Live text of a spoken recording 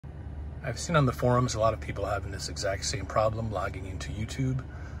I've seen on the forums a lot of people having this exact same problem logging into YouTube,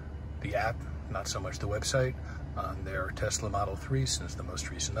 the app, not so much the website, on their Tesla Model 3 since the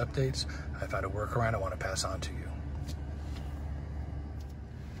most recent updates. I found a workaround I want to pass on to you.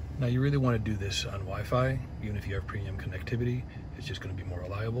 Now you really want to do this on Wi-Fi, even if you have premium connectivity, it's just going to be more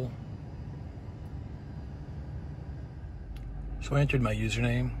reliable. So I entered my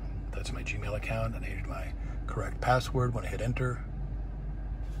username, that's my Gmail account, and I entered my correct password when I hit enter.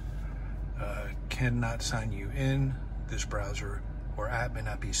 Cannot sign you in. This browser or app may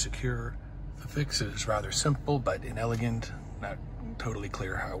not be secure. The fix is rather simple but inelegant, not totally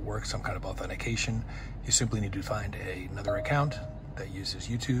clear how it works, some kind of authentication. You simply need to find another account that uses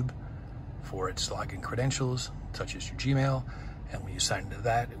YouTube for its login credentials, such as your Gmail, and when you sign into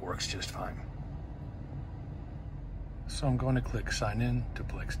that, it works just fine. So I'm going to click sign in to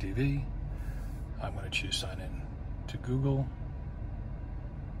Plex TV. I'm going to choose sign in to Google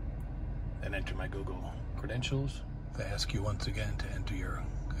and enter my Google credentials. They ask you once again to enter your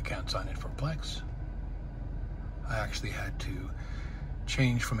account sign in for Plex. I actually had to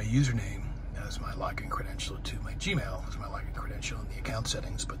change from a username as my login credential to my Gmail as my login credential in the account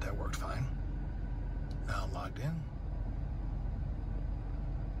settings, but that worked fine. Now I'm logged in.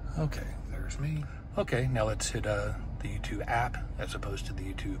 Okay, there's me. Okay, now let's hit the YouTube app as opposed to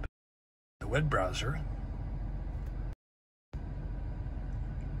the web browser.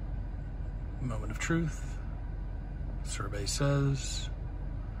 Moment of truth. Survey says,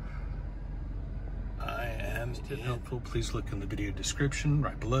 I am helpful. Please look in the video description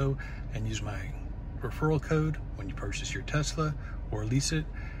right below and use my referral code when you purchase your Tesla or lease it,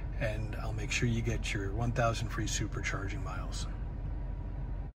 and I'll make sure you get your 1,000 free supercharging miles.